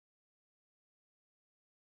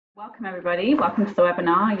Welcome everybody, welcome to the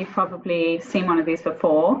webinar. You've probably seen one of these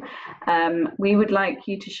before. We would like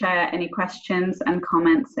you to share any questions and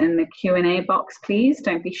comments in the Q&A box, please.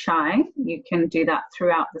 Don't be shy, you can do that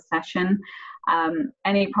throughout the session.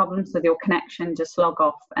 Any problems with your connection, just log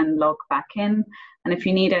off and log back in. And if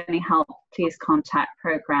you need any help, please contact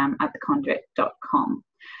program@theconduit.com.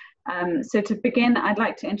 So to begin, I'd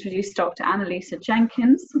like to introduce Dr. Annalisa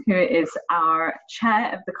Jenkins, who is our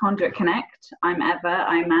chair of the Conduit Connect. I'm Eva,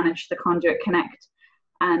 I manage the Conduit Connect,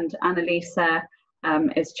 and Annalisa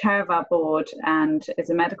is chair of our board and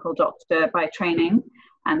is a medical doctor by training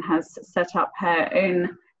and has set up her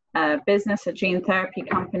own business, a gene therapy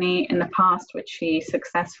company in the past, which she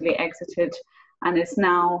successfully exited, and is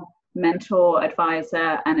now mentor,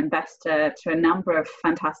 advisor, and investor to a number of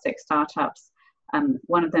fantastic startups.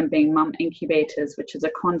 One of them being Incubators, which is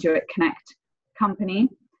a Conduit Connect company.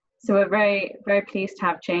 So we're very, very pleased to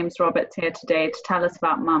have James Roberts here today to tell us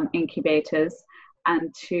about Incubators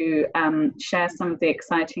and to share some of the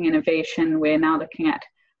exciting innovation. We're now looking at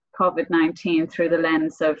COVID-19 through the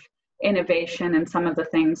lens of innovation and some of the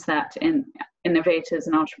things that innovators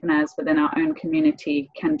and entrepreneurs within our own community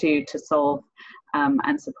can do to solve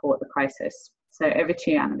and support the crisis. So over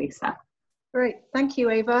to you, Annalisa. Great, thank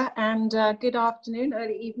you, Eva, and good afternoon,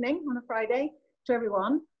 early evening on a Friday to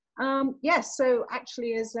everyone. Yes, so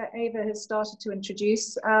actually, as Eva has started to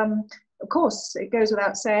introduce, of course, it goes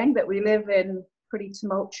without saying that we live in pretty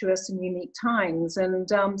tumultuous and unique times, and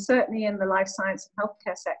certainly in the life science and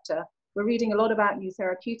healthcare sector, we're reading a lot about new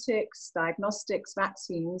therapeutics, diagnostics,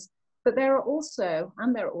 vaccines, but there are also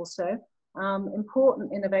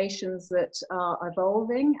important innovations that are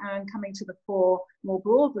evolving and coming to the fore more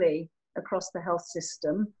broadly across the health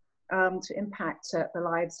system to impact the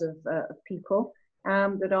lives of people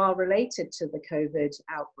that are related to the COVID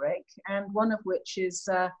outbreak, and one of which is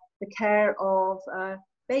the care of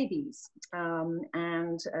babies.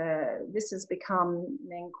 This has become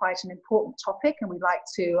quite an important topic, and we'd like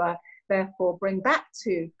to therefore bring back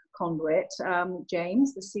to Conduit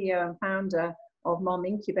James, the CEO and founder of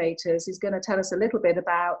Incubators, is going to tell us a little bit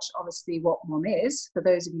about obviously what is, for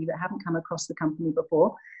those of you that haven't come across the company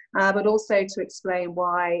before, but also to explain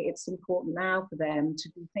why it's important now for them to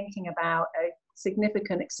be thinking about a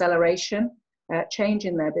significant acceleration, change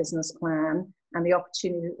in their business plan, and the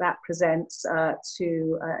opportunity that presents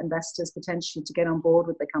to investors potentially to get on board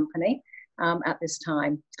with the company at this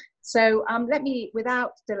time. So let me,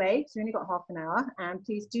 without delay, because we've only got half an hour, and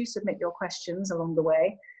please do submit your questions along the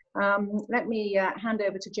way. Let me hand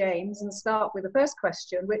over to James and start with the first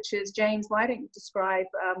question, which is, James, why don't you describe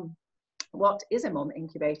what is a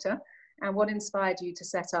incubator and what inspired you to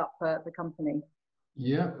set up the company?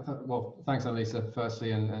 Yeah, well, thanks, Annalisa,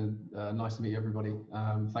 firstly, and nice to meet everybody.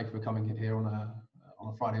 Thank you for coming here on a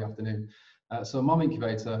Friday afternoon. So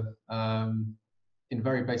Incubator, in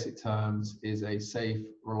very basic terms, is a safe,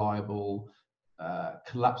 reliable,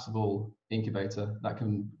 collapsible incubator that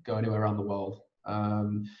can go anywhere around the world.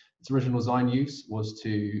 Its original design use was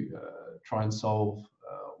to try and solve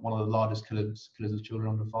one of the largest killers of children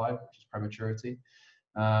under 5, which is prematurity.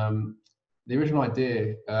 The original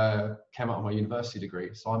idea came out of my university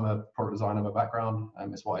degree. So I'm a product designer by background,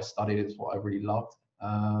 and it's what I studied, it's what I really loved.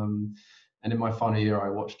 And in my final year, I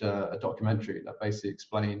watched a documentary that basically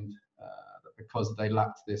explained that because they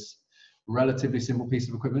lacked this relatively simple piece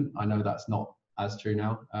of equipment, I know that's not as true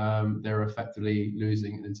now, they're effectively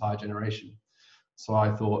losing an entire generation. So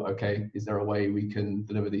I thought, okay, is there a way we can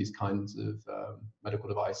deliver these kinds of medical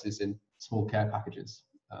devices in small care packages?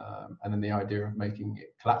 And then the idea of making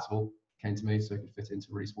it collapsible came to me, so it could fit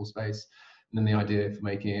into a really small space. And then the idea for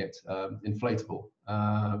making it inflatable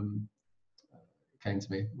came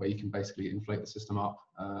to me, where you can basically inflate the system up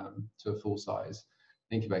to a full-size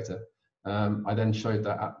incubator. I then showed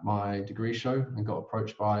that at my degree show and got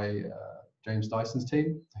approached by James Dyson's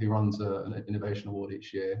team, who runs an innovation award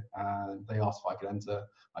each year, and they asked if I could enter.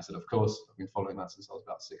 I said, of course. I've been following that since I was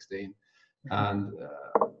about 16, and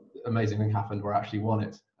amazing thing happened where I actually won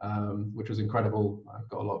it, which was incredible. I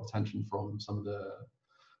got a lot of attention from some of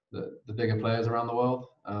the bigger players around the world.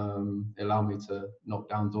 It allowed me to knock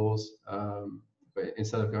down doors, but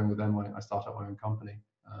instead of going with them, I started up my own company.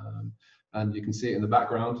 And you can see it in the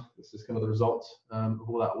background. This is kind of the result of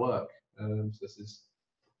all that work. So this is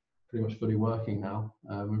pretty much fully working now.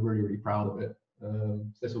 We're really, really proud of it.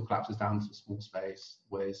 This all collapses down to a small space,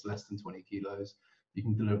 weighs less than 20 kilos. You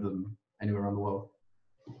can deliver them anywhere around the world.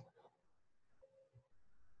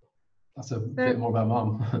 That's a bit more about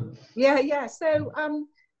Mum. Yeah. So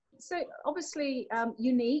obviously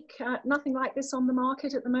unique. Nothing like this on the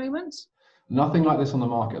market at the moment. Nothing like this on the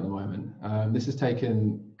market at the moment. This has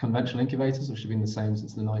taken conventional incubators, which have been the same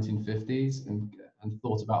since the 1950s, and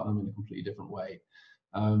thought about them in a completely different way.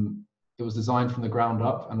 It was designed from the ground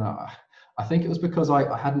up, and I think it was because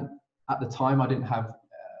I hadn't, at the time, I didn't have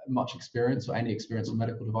much experience or any experience with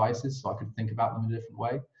medical devices, so I could think about them in a different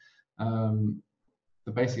way.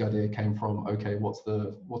 The basic idea came from, okay, what's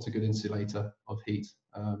a good insulator of heat,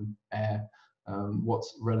 air,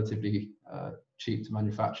 what's relatively cheap to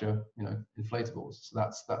manufacture, inflatables. So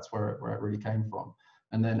that's where it really came from.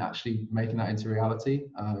 And then actually making that into reality,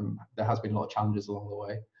 there has been a lot of challenges along the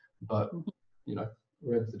way, but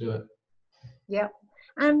we're able to do it. Yeah,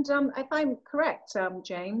 and if I'm correct,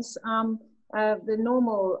 James, the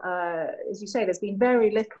normal, as you say, there's been very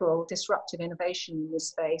little disruptive innovation in this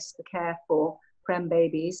space, the care for prem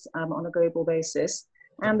babies on a global basis.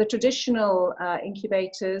 And the traditional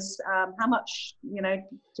incubators, how much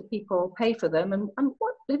do people pay for them, and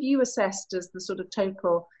what have you assessed as the sort of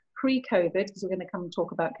total pre-COVID, because we're going to come and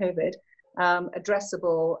talk about COVID,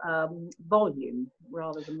 addressable volume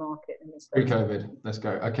rather than market in this space? Pre-COVID, let's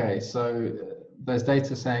go. Okay, so there's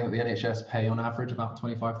data saying that the NHS pay on average about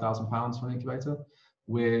 £25,000 for an incubator.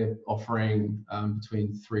 We're offering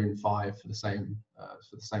between 3 and 5 for the same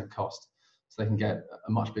cost, so they can get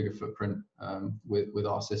a much bigger footprint with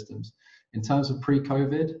our systems. In terms of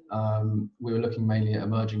pre-COVID, we were looking mainly at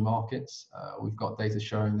emerging markets. We've got data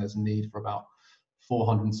showing there's a need for about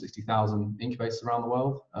 460,000 incubators around the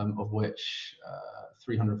world, of which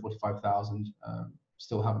 345,000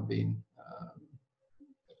 still haven't been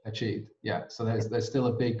achieved yet. So there's still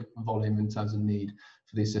a big volume in terms of need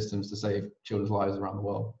for these systems to save children's lives around the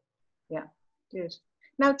world. Yeah, good.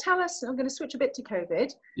 Now tell us, I'm going to switch a bit to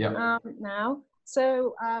COVID now.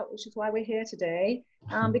 So, which is why we're here today,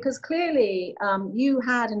 because clearly you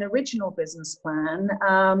had an original business plan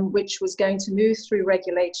which was going to move through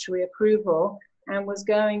regulatory approval and was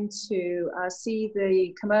going to see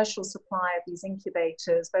the commercial supply of these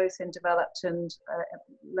incubators, both in developed and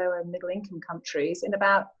lower and middle income countries, in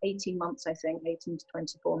about 18 months, I think, 18 to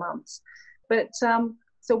 24 months. But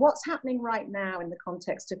so what's happening right now in the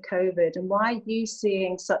context of COVID, and why are you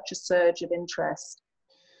seeing such a surge of interest?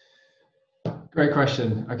 Great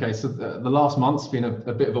question. Okay, so the last month's been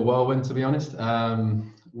a bit of a whirlwind, to be honest.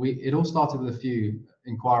 It all started with a few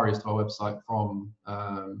inquiries to our website from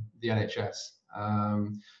the NHS,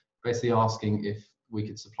 basically asking if we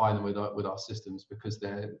could supply them with our systems because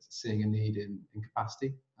they're seeing a need in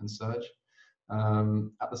capacity and surge.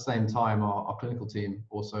 At the same time, our clinical team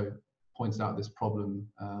also pointed out this problem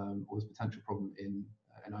or this potential problem in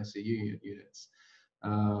ICU units.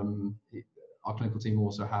 Our clinical team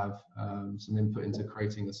also have some input into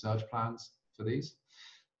creating the surge plans for these.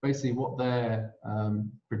 Basically, what they're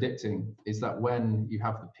predicting is that when you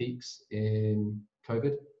have the peaks in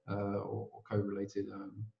COVID or COVID-related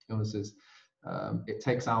illnesses, it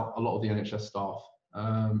takes out a lot of the NHS staff.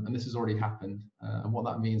 And this has already happened. And what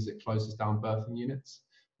that means, it closes down birthing units,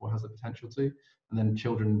 or has the potential to, and then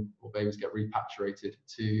children or babies get repatriated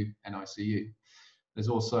to NICU. There's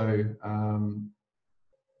also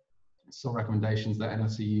some recommendations that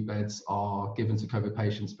NICU beds are given to COVID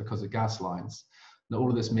patients because of gas lines. Now, all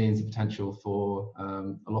of this means the potential for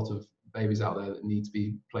a lot of babies out there that need to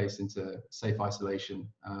be placed into safe isolation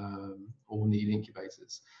or need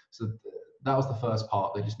incubators. So that was the first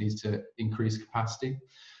part. They just need to increase capacity.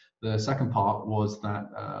 The second part was that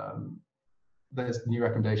there's new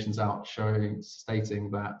recommendations out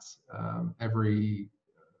stating that every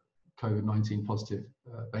COVID-19 positive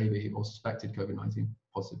baby or suspected COVID-19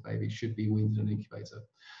 positive baby should be weaned in an incubator,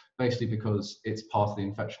 basically because it's part of the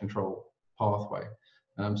infection control pathway.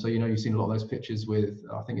 So you've seen a lot of those pictures with,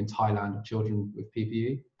 I think in Thailand, of children with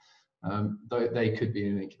PPE. They could be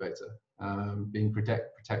in an incubator, being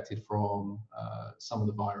protected from some of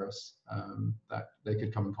the virus that they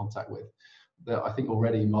could come in contact with. I think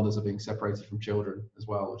already mothers are being separated from children as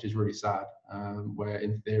well, which is really sad, where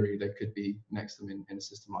in theory they could be next to them in a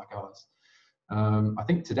system like ours. I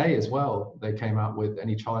think today as well, they came out with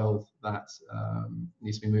any child that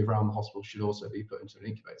needs to be moved around the hospital should also be put into an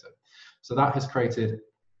incubator. So that has created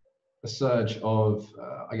a surge of,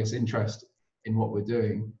 I guess, interest in what we're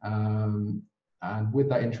doing. And with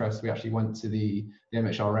that interest, we actually went to the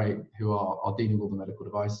MHRA, who are dealing with all the medical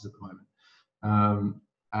devices at the moment.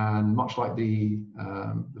 And much like the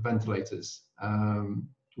ventilators,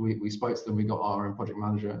 we spoke to them, we got our own project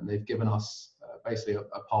manager, and they've given us basically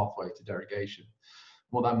a pathway to derogation.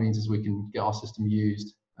 What that means is we can get our system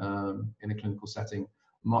used in a clinical setting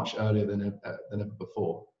much earlier than ever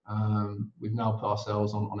before. We've now put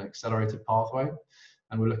ourselves on an accelerated pathway,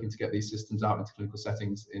 and we're looking to get these systems out into clinical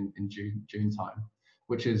settings in June time.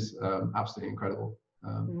 which is absolutely incredible.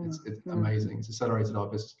 It's amazing. It's accelerated our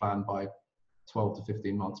business plan by 12 to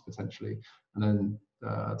 15 months potentially, and then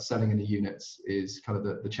selling in the units is kind of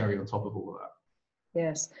the cherry on top of all of that.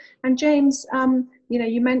 Yes. And James,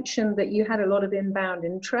 you mentioned that you had a lot of inbound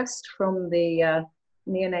interest from the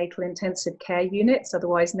neonatal intensive care units,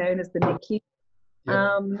 otherwise known as the NICU.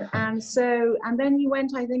 Yep. And then you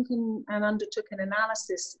went, I think, and undertook an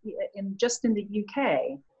analysis in the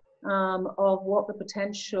UK of what the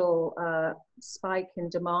potential spike in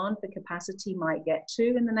demand for capacity might get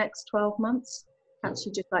to in the next 12 months. Perhaps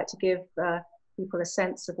you'd just like to give people a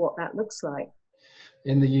sense of what that looks like.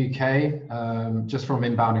 In the UK, just from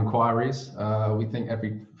inbound inquiries, we think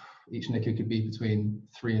each NICU could be between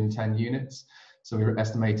 3 and 10 units. So we were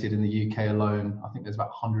estimated in the UK alone, I think there's about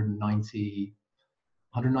 198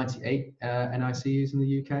 NICUs in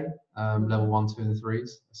the UK, level 1, 2 and 3s.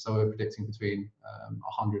 So we're predicting between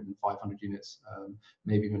 100 and 500 units,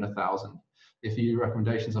 maybe even 1,000. If EU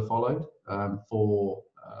recommendations are followed for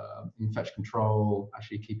infection control,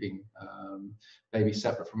 actually keeping babies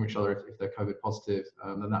separate from each other if they're COVID positive,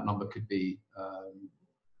 then that number could be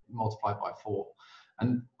multiplied by 4.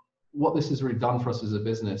 And what this has really done for us as a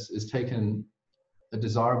business is taken a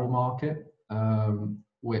desirable market,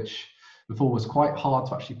 which before was quite hard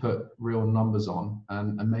to actually put real numbers on,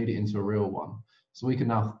 and made it into a real one. So we can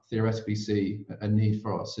now theoretically see a need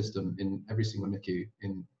for our system in every single NICU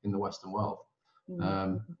in the Western world.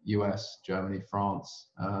 US, Germany, France,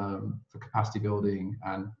 for capacity building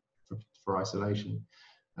and for isolation.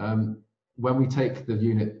 When we take the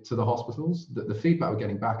unit to the hospitals, the feedback we're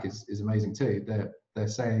getting back is amazing too. They're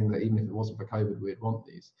saying that even if it wasn't for COVID, we'd want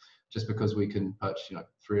these, just because we can purchase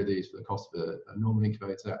 3 of these for the cost of a normal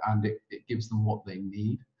incubator, and it gives them what they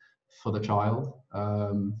need for the child.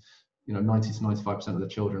 90 to 95% of the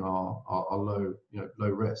children are low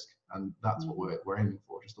risk, and that's what we're aiming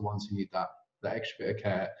for. Just the ones who need that extra bit of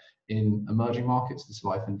care. In emerging markets, it's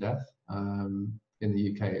life and death. In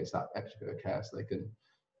the UK, it's that extra bit of care so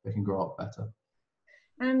they can grow up better.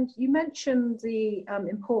 And you mentioned the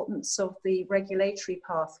importance of the regulatory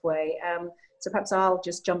pathway. So perhaps I'll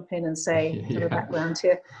just jump in and say for the background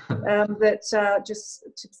here, that just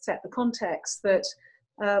to set the context, that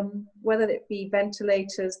whether it be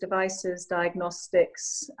ventilators, devices,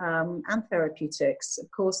 diagnostics, and therapeutics,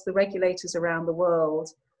 of course, the regulators around the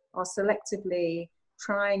world are selectively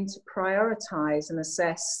trying to prioritize and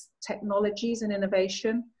assess technologies and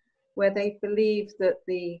innovation where they believe that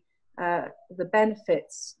the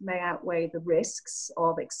benefits may outweigh the risks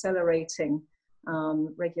of accelerating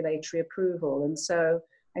regulatory approval. And so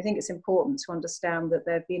I think it's important to understand that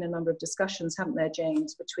there have been a number of discussions, haven't there,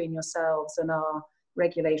 James, between yourselves and our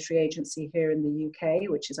regulatory agency here in the UK,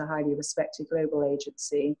 which is a highly respected global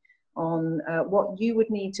agency, on what you would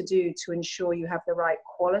need to do to ensure you have the right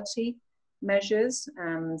quality measures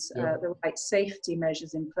and the right safety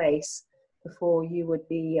measures in place before you would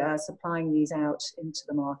be supplying these out into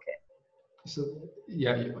the market. So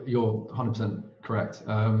yeah, you're 100% correct.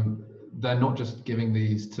 They're not just giving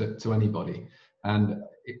these to anybody, and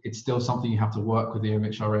it's still something you have to work with the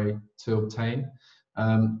MHRA to obtain.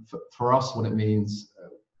 For us, what it means,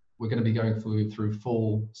 we're going to be going through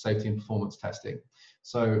full safety and performance testing.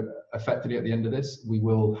 So effectively at the end of this, we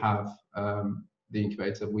will have the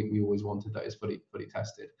incubator we always wanted that is fully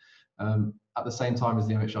tested. At the same time as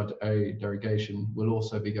the MHRA derogation, we'll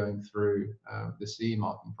also be going through the CE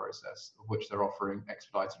marking process, of which they're offering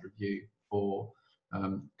expedited review for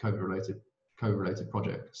COVID-related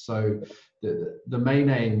projects. So the main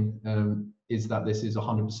aim is that this is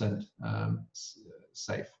 100%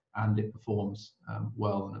 safe and it performs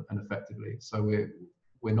well and effectively. So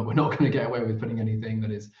we're not going to get away with putting anything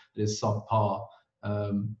that is subpar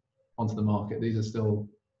onto the market. These are still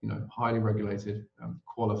highly regulated,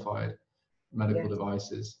 qualified medical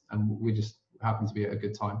devices, and we just happen to be at a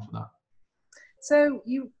good time for that. So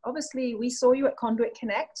we saw you at Conduit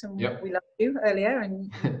Connect, and we loved you earlier,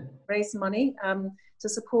 and you raised money to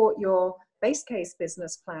support your base case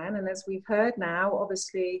business plan. And as we've heard now,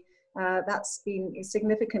 obviously that's been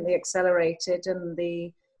significantly accelerated, and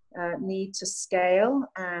the need to scale,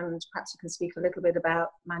 and perhaps you can speak a little bit about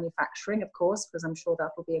manufacturing, of course, because I'm sure that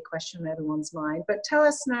will be a question in everyone's mind. But tell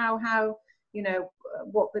us now how,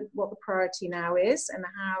 what the priority now is and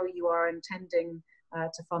how you are intending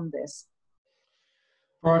to fund this.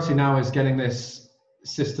 Priority now is getting this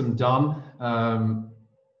system done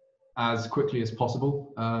as quickly as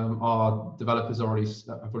possible. Our developers have already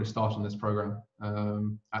started on this program,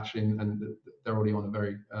 actually, and they're already on a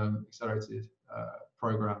very accelerated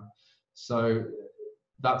program. So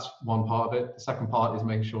that's one part of it. The second part is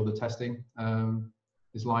making sure the testing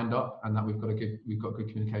is lined up, and that we've got good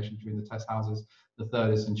communication between the test houses. The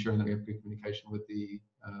third is ensuring that we have good communication with the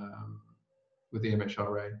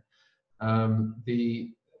MHRA.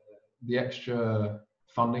 The extra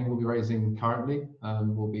funding we'll be raising currently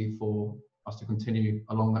will be for us to continue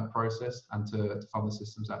along that process and to fund the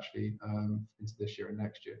systems actually into this year and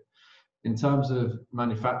next year. In terms of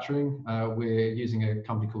manufacturing, we're using a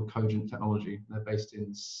company called Cogent Technology. They're based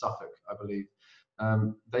in Suffolk, I believe.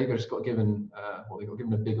 They just got given, they got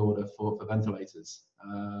given a big order for ventilators.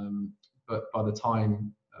 But by the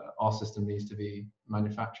time our system needs to be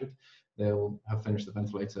manufactured, they'll have finished the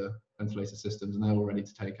ventilator systems, and they're all ready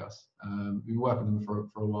to take us. We've been working with them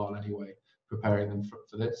for a while anyway, preparing them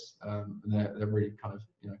for this, and they're really kind of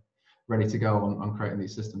ready to go on creating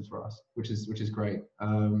these systems for us, which is great.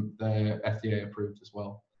 They're FDA approved as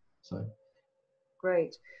well. So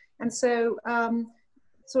great. And so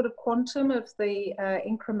sort of quantum of the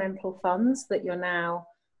incremental funds that you're now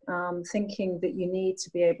thinking that you need to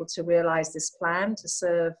be able to realize this plan to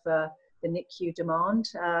serve the NICU demand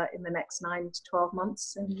in the next 9 to 12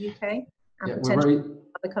 months in the UK and potentially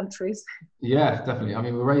other countries? Yeah, definitely. I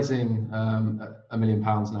mean, we're raising £1 million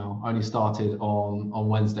now. I only started on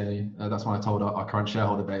Wednesday. That's when I told our current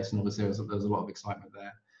shareholder base, and obviously there's a lot of excitement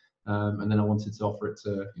there. And then I wanted to offer it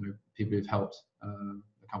to people who've helped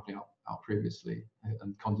the company out previously,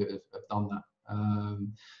 and Conduit have done that.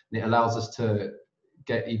 And it allows us to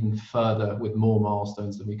get even further with more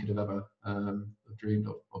milestones than we could have ever dreamed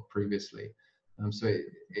of previously. So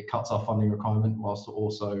it cuts our funding requirement whilst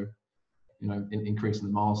also increasing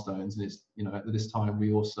the milestones. And it's at this time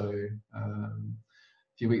we also a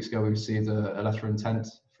few weeks ago we received a letter of intent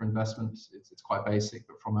for investment. It's quite basic,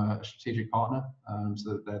 but from a strategic partner,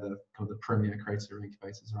 so that they're the kind of the premier creator of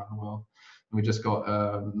incubators around the world. And we just got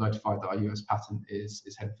notified that our US patent is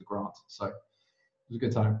headed for grant. So it was a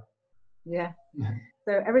good time. Yeah.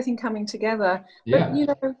 So everything coming together. Yeah.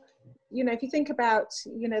 But if you think about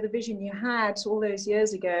the vision you had all those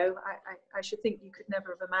years ago, I should think you could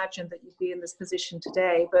never have imagined that you'd be in this position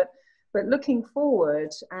today. But looking forward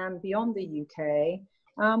and beyond the UK,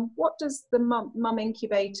 what does the mum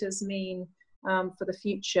incubators mean for the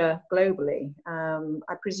future globally?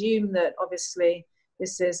 I presume that obviously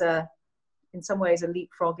this is in some ways a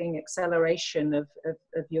leapfrogging acceleration of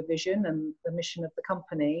your vision and the mission of the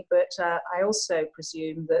company. But I also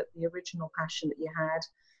presume that the original passion that you had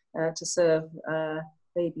to serve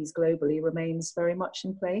babies globally remains very much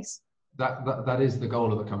in place. That is the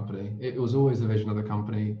goal of the company. It was always the vision of the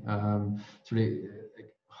company to really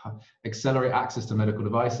accelerate access to medical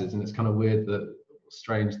devices. And it's kind of weird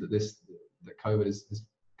strange that COVID has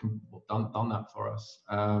done that for us.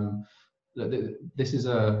 This is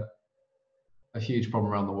a huge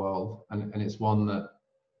problem around the world, and it's one that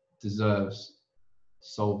deserves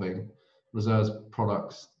solving, reserves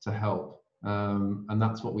products to help, and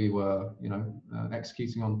that's what we were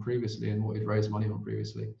executing on previously and what we'd raised money on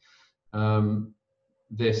previously.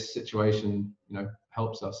 This situation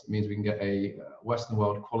helps us. It means we can get a Western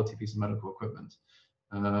world quality piece of medical equipment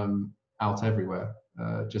out everywhere,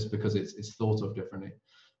 just because it's thought of differently.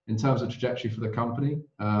 In terms of trajectory for the company,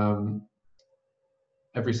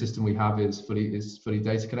 every system we have is fully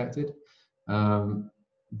data connected.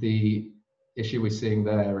 The issue we're seeing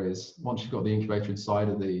there is once you've got the incubator inside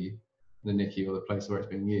of the NICU or the place where it's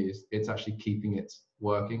being used, it's actually keeping it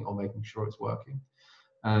working or making sure it's working.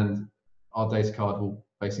 And our data card will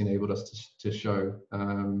basically enable us to show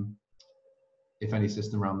if any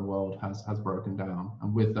system around the world has broken down.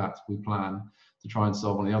 And with that, we plan to try and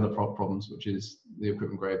solve one of the other problems, which is the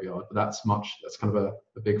equipment graveyard. But that's kind of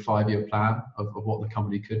a big 5-year plan of what the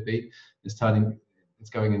company could be. It's going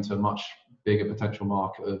into a much bigger potential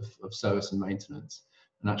market of service and maintenance,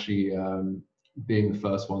 and actually being the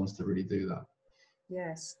first ones to really do that.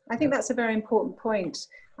 Yes, I think that's a very important point.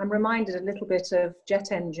 I'm reminded a little bit of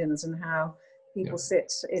jet engines and how people sit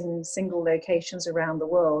in single locations around the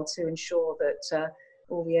world to ensure that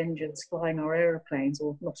all the engines flying our aeroplanes,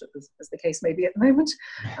 or not as the case may be at the moment,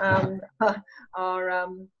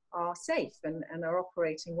 are safe and are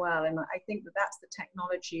operating well. And I think that's the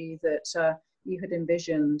technology that you had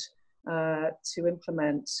envisioned to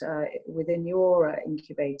implement within your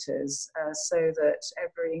incubators, so that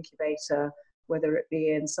every incubator, whether it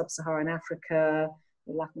be in sub-Saharan Africa,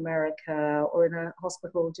 Latin America, or in a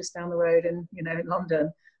hospital just down the road in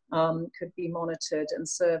London, could be monitored and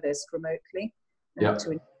serviced remotely,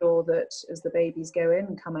 to ensure that as the babies go in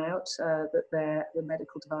and come out, that the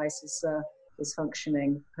medical device is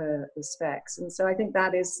functioning per the specs. And so I think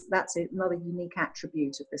that's another unique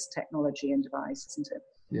attribute of this technology and device, isn't it?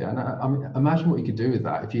 Yeah, and I mean, imagine what you could do with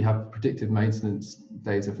that if you have predictive maintenance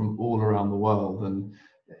data from all around the world, and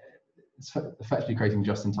it's effectively creating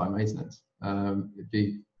just-in-time maintenance. It'd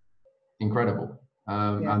be incredible.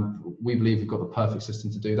 And we believe we've got the perfect system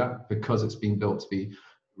to do that, because it's been built to be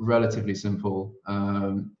relatively simple,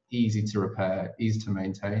 easy to repair, easy to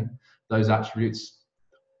maintain. Those attributes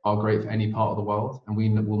are great for any part of the world, and we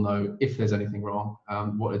will know if there's anything wrong,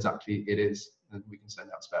 what exactly it is, and we can send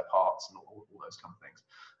out spare parts and all those kind of things.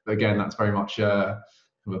 But again, that's very much a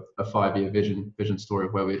 5-year vision story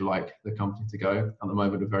of where we'd like the company to go. At the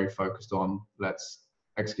moment, we're very focused on let's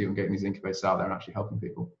execute on getting these incubators out there and actually helping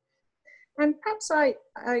people. And perhaps I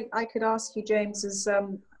could ask you, James, as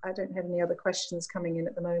I don't have any other questions coming in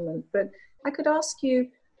at the moment, but I could ask you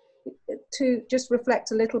to just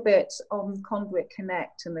reflect a little bit on Conduit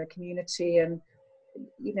Connect and the community, and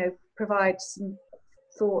provide some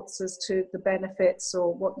thoughts as to the benefits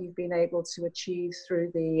or what you've been able to achieve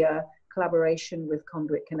through the collaboration with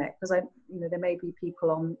Conduit Connect, because there may be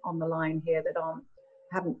people on the line here that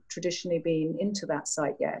haven't traditionally been into that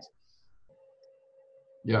site yet.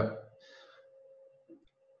 Yeah.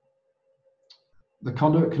 The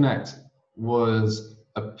Conduit Connect was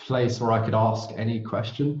a place where I could ask any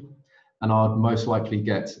question and I'd most likely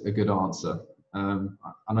get a good answer.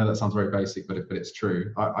 I know that sounds very basic, but it's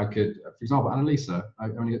true. I could, for example, Annalisa,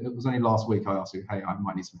 it was only last week I asked you, hey, I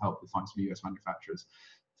might need some help with finding some US manufacturers.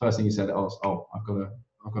 First thing you said, oh, I've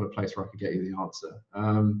got a place where I could get you the answer.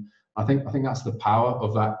 I think that's the power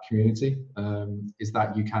of that community, is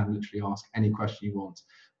that you can literally ask any question you want,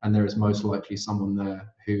 and there is most likely someone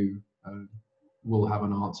there who will have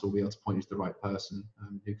an answer, will be able to point you to the right person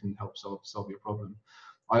who can help solve your problem.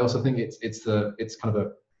 I also think it's kind of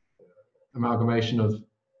a amalgamation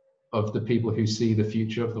of the people who see the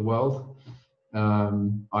future of the world. I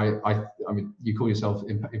mean, you call yourself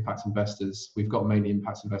impact investors. We've got mainly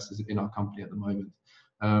impact investors in our company at the moment.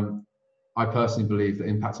 I personally believe that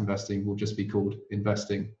impact investing will just be called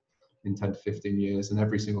investing in 10 to 15 years, and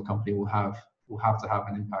every single company will have to have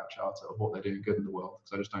an impact charter of what they're doing good in the world.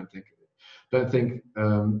 Because I just don't think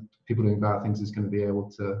people doing bad things is going to be able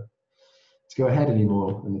to go ahead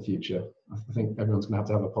anymore in the future. I think everyone's going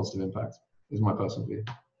to have a positive impact, is my personal view.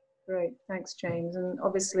 Great, thanks, James. And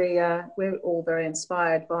obviously, we're all very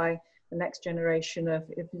inspired by the next generation of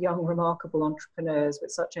young, remarkable entrepreneurs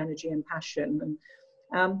with such energy and passion.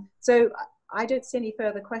 And so I don't see any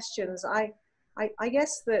further questions. I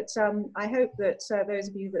guess that I hope that those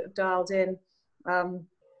of you that have dialed in,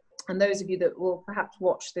 and those of you that will perhaps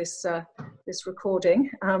watch this this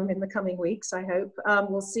recording in the coming weeks, I hope,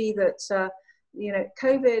 will see that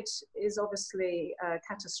COVID is obviously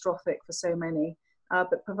catastrophic for so many,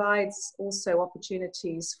 but provides also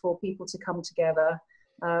opportunities for people to come together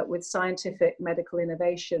with scientific medical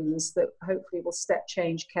innovations that hopefully will step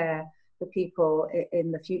change care for people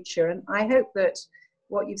in the future. And I hope that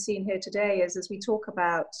what you've seen here today is, as we talk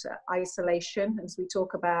about isolation, as we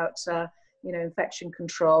talk about infection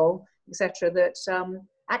control, etc., that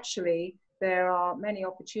actually there are many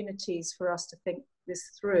opportunities for us to think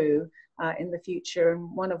this through in the future,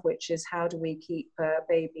 and one of which is how do we keep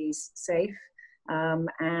babies safe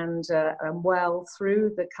and well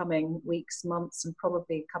through the coming weeks, months, and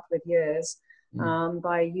probably a couple of years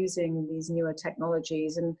by using these newer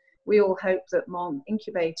technologies. And we all hope that Mom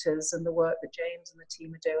Incubators and the work that James and the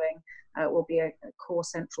team are doing will be a core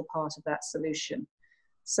central part of that solution.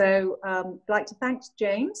 So I'd like to thank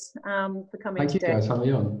James for coming today. Thank you guys for having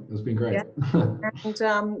me on. It's been great.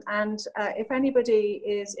 Yeah. And if anybody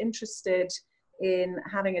is interested in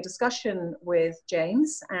having a discussion with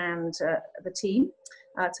James and the team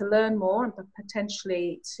to learn more and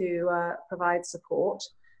potentially to provide support,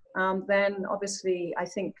 then obviously I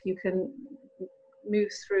think you can move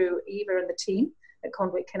through Eva and the team at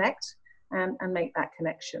Conduit Connect and make that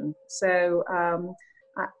connection. So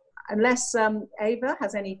unless Eva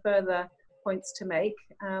has any further points to make.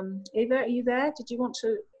 Eva, are you there? Did you want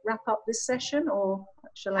to wrap up this session, or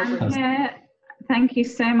shall I? I'm here. Thank you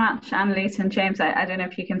so much, Annalise and James. I don't know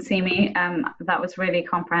if you can see me. That was really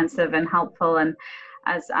comprehensive and helpful. And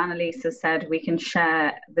as Annalise has said, we can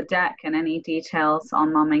share the deck and any details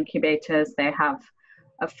on Mom Incubators. They have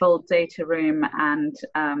a full data room and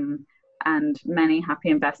many happy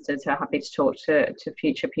investors who are happy to talk to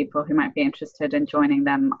future people who might be interested in joining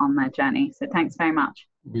them on their journey. So thanks very much.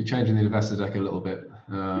 We'll be changing the investor deck a little bit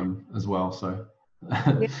as well, so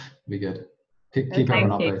be good. Keep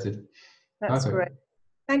everyone updated. That's great.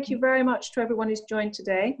 Thank you very much to everyone who's joined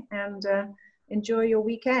today, and enjoy your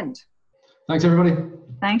weekend. Thanks, everybody.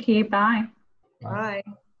 Thank you. Bye. Bye.